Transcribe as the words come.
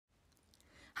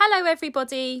Hello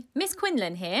everybody, Miss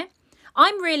Quinlan here.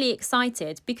 I'm really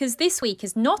excited because this week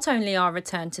is not only our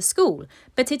return to school,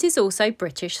 but it is also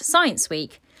British Science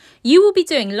Week. You will be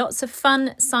doing lots of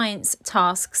fun science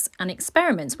tasks and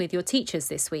experiments with your teachers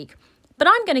this week, but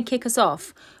I'm going to kick us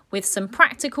off with some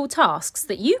practical tasks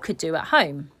that you could do at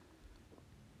home.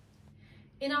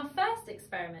 In our first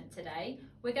experiment today,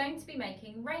 we're going to be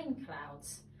making rain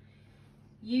clouds.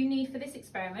 You need for this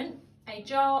experiment a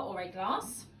jar or a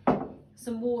glass,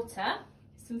 some water,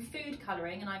 some food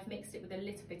colouring, and I've mixed it with a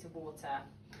little bit of water,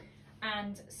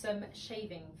 and some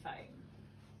shaving foam.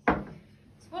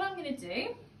 So what I'm going to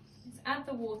do is add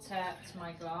the water to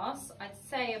my glass. I'd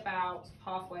say about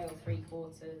halfway or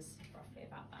 3/4, roughly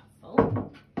about that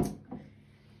full.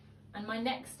 And my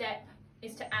next step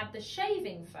is to add the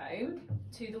shaving foam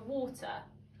to the water.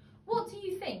 What do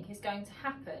you think is going to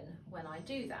happen when I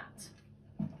do that?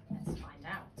 Let's find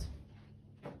out.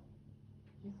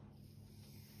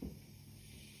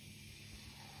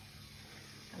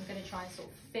 I'm going to try and sort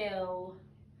of fill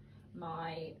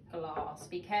my glass.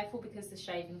 Be careful because the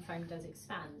shaving foam does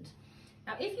expand.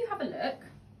 Now, if you have a look,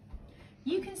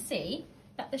 you can see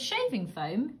that the shaving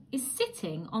foam is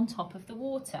sitting on top of the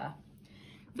water.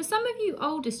 For some of you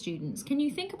older students, can you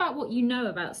think about what you know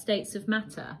about states of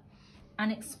matter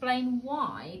and explain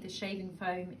why the shaving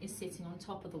foam is sitting on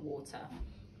top of the water?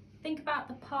 Think about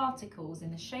the particles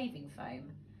in the shaving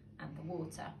foam and the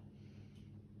water.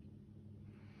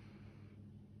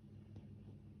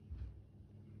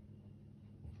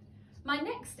 My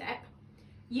next step,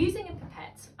 using a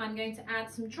pipette, I'm going to add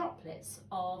some droplets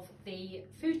of the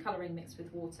food colouring mixed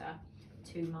with water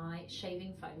to my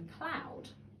shaving foam cloud.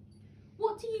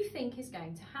 What do you think is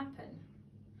going to happen?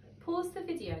 Pause the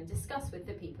video and discuss with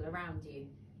the people around you.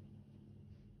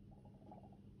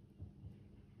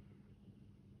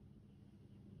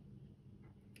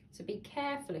 So be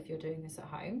careful if you're doing this at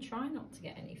home. Try not to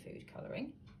get any food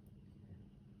colouring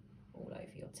all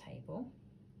over your table.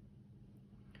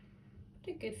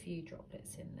 Put a good few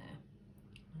droplets in there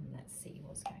and let's see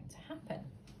what's going to happen.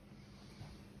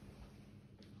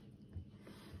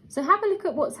 So have a look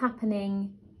at what's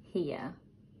happening here.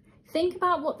 Think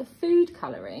about what the food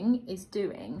colouring is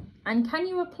doing, and can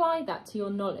you apply that to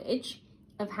your knowledge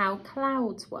of how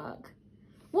clouds work?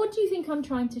 What do you think I'm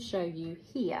trying to show you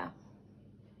here?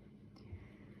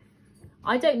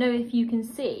 I don't know if you can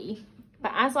see,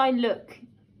 but as I look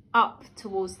up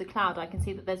towards the cloud, I can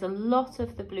see that there's a lot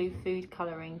of the blue food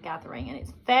colouring gathering, and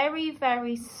it's very,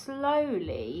 very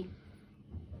slowly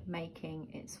making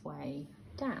its way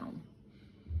down.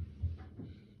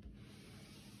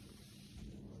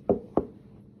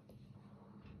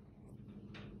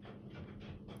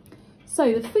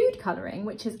 So the food colouring,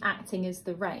 which is acting as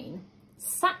the rain,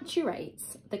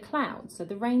 saturates the cloud. So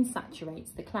the rain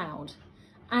saturates the cloud,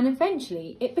 and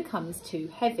eventually it becomes too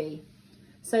heavy.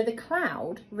 So the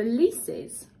cloud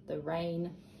releases the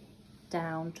rain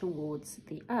down towards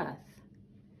the earth.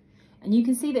 And you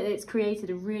can see that it's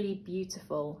created a really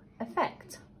beautiful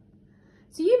effect.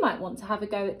 So you might want to have a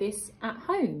go at this at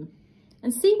home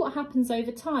and see what happens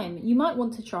over time. You might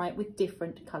want to try it with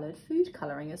different coloured food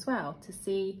colouring as well to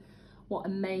see what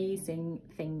amazing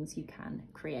things you can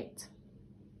create.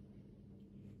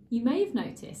 You may have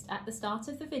noticed at the start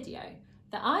of the video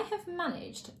that I have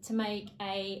managed to make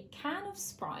a can of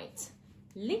Sprite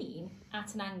lean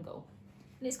at an angle,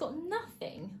 and it's got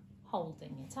nothing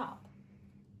holding it up.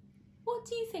 What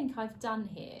do you think I've done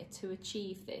here to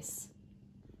achieve this?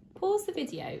 Pause the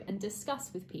video and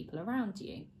discuss with people around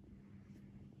you.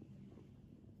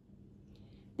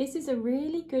 This is a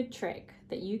really good trick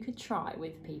that you could try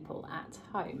with people at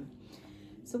home.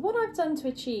 So what I've done to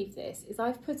achieve this is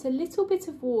I've put a little bit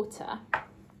of water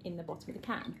in the bottom of the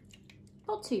can.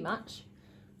 Not too much,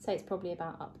 say it's probably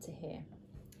about up to here.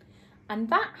 And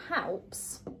that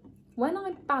helps when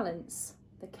I balance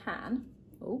the can,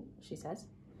 oh, she says,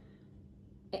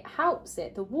 it helps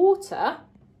it, the water,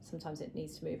 sometimes it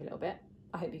needs to move a little bit,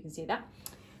 I hope you can see that.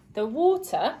 The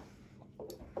water,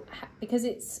 because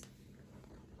it's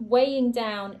weighing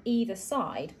down either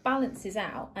side, balances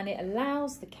out and it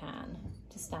allows the can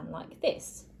to stand like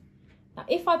this. Now,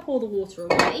 if I pour the water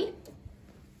away,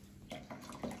 it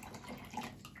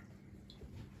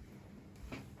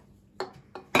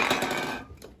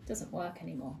doesn't work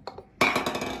anymore.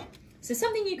 So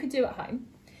something you could do at home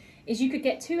is you could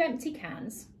get 2 empty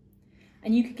cans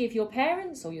and you could give your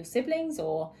parents or your siblings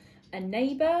or a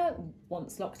neighbour,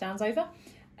 once lockdown's over,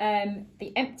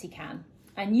 the empty can.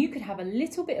 And you could have a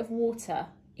little bit of water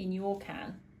in your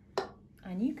can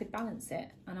and you could balance it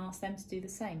and ask them to do the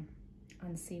same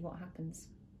and see what happens.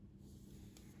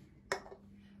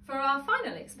 For our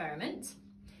final experiment,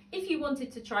 if you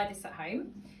wanted to try this at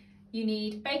home, you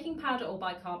need baking powder or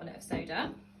bicarbonate of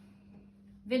soda,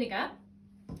 vinegar,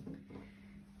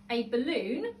 a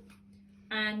balloon,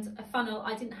 and a funnel.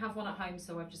 I didn't have one at home,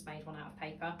 so I've just made one out of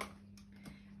paper,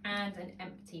 and an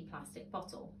empty plastic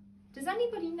bottle. Does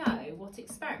anybody know what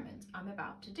experiment I'm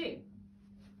about to do?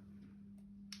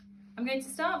 I'm going to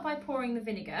start by pouring the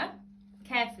vinegar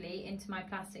carefully into my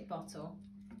plastic bottle.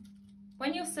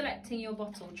 When you're selecting your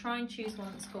bottle, try and choose one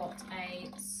that's got a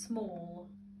small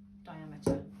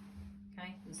diameter.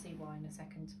 Okay, you'll see why in a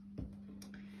second.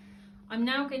 I'm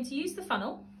now going to use the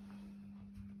funnel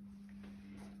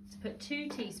to put 2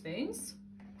 teaspoons,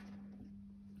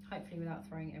 hopefully without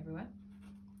throwing it everywhere,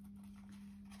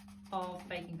 of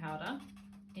baking powder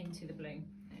into the balloon.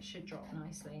 It should drop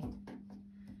nicely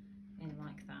in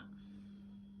like that.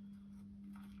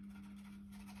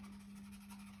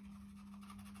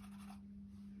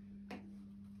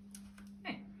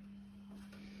 Okay.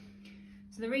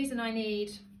 So the reason I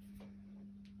need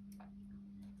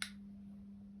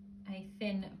a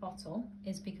thin bottle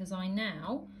is because I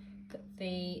now put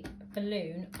the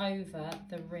balloon over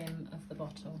the rim of the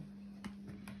bottle.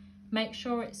 Make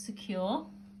sure it's secure.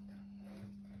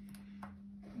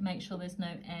 Make sure there's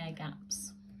no air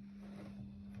gaps.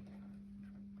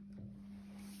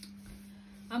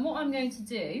 And what I'm going to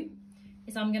do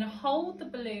is I'm going to hold the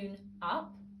balloon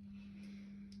up.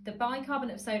 The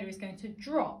bicarbonate of soda is going to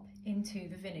drop into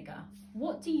the vinegar.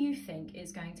 What do you think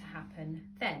is going to happen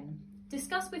then?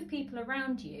 Discuss with people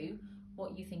around you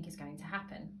what you think is going to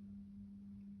happen.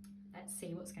 Let's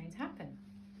see what's going to happen.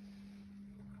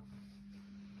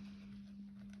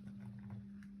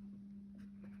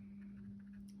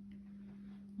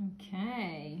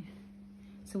 Okay,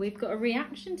 so we've got a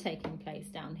reaction taking place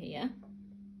down here.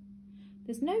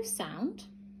 There's no sound,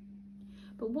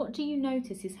 but what do you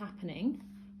notice is happening?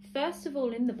 First of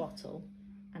all in the bottle,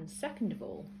 and second of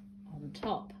all on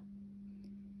top.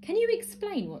 Can you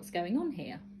explain what's going on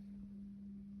here?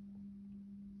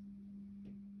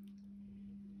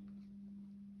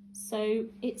 So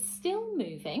it's still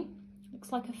moving,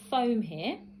 looks like a foam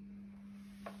here.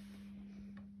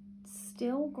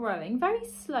 Still growing very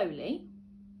slowly.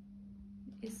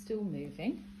 It's still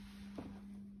moving.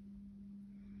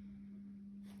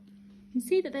 You can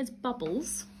see that there's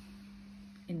bubbles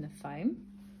in the foam.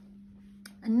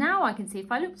 And now I can see,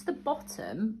 if I look to the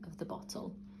bottom of the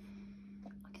bottle,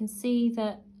 I can see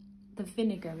that the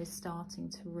vinegar is starting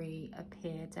to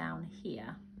reappear down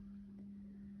here.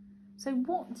 So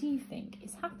what do you think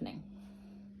is happening?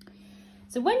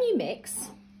 So when you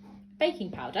mix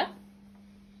baking powder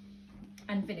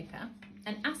and vinegar,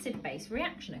 an acid-base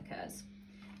reaction occurs,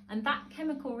 and that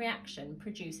chemical reaction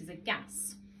produces a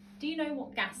gas. Do you know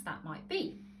what gas that might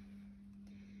be?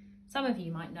 Some of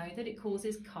you might know that it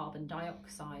causes carbon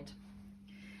dioxide.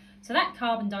 So that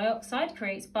carbon dioxide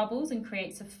creates bubbles and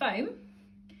creates a foam.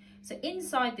 So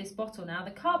inside this bottle now,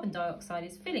 the carbon dioxide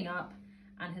is filling up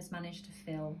and has managed to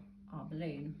fill our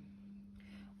balloon.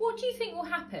 What do you think will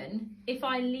happen if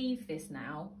I leave this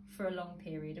now for a long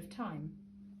period of time?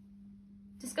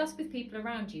 Discuss with people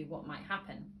around you what might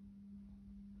happen.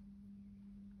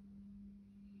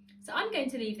 So I'm going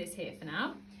to leave this here for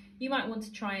now. You might want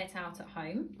to try it out at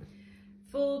home.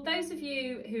 For those of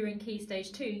you who are in Key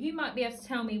Stage 2, you might be able to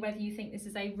tell me whether you think this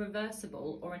is a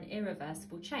reversible or an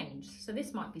irreversible change. So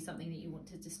this might be something that you want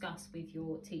to discuss with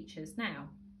your teachers now.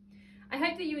 I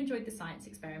hope that you enjoyed the science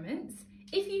experiments.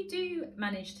 If you do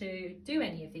manage to do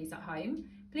any of these at home,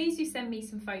 please do send me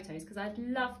some photos because I'd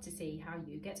love to see how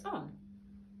you get on.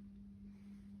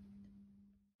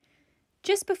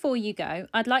 Just before you go,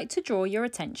 I'd like to draw your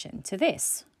attention to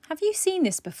this. Have you seen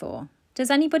this before?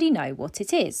 Does anybody know what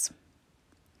it is?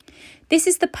 This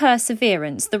is the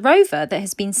Perseverance, the rover that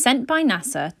has been sent by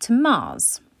NASA to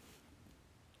Mars.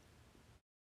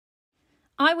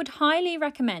 I would highly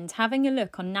recommend having a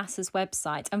look on NASA's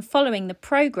website and following the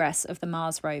progress of the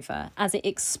Mars rover as it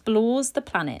explores the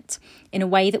planet in a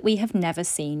way that we have never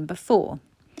seen before.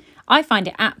 I find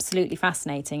it absolutely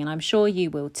fascinating, and I'm sure you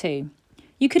will too.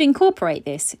 You could incorporate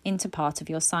this into part of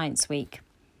your Science Week.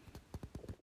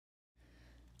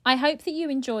 I hope that you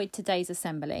enjoyed today's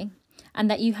assembly and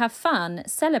that you have fun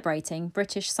celebrating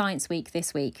British Science Week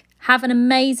this week. Have an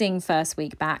amazing first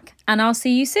week back, and I'll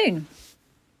see you soon.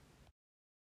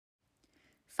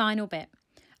 Final bit.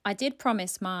 I did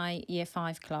promise my Year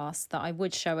 5 class that I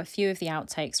would show a few of the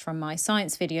outtakes from my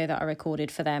science video that I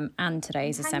recorded for them and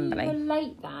today's assembly. Can you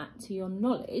relate that to your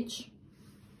knowledge?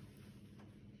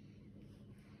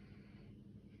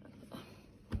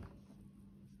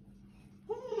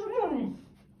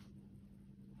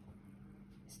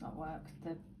 It's not worked.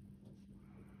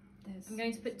 I'm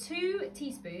going to put 2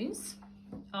 teaspoons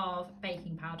of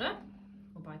baking powder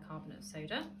or bicarbonate of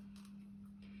soda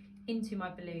into my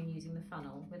balloon using the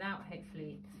funnel without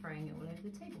hopefully throwing it all over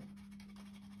the table.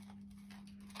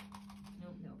 Oh,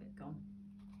 a little bit gone.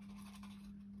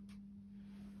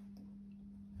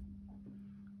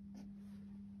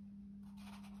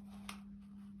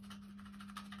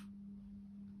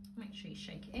 Make sure you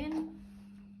shake it in.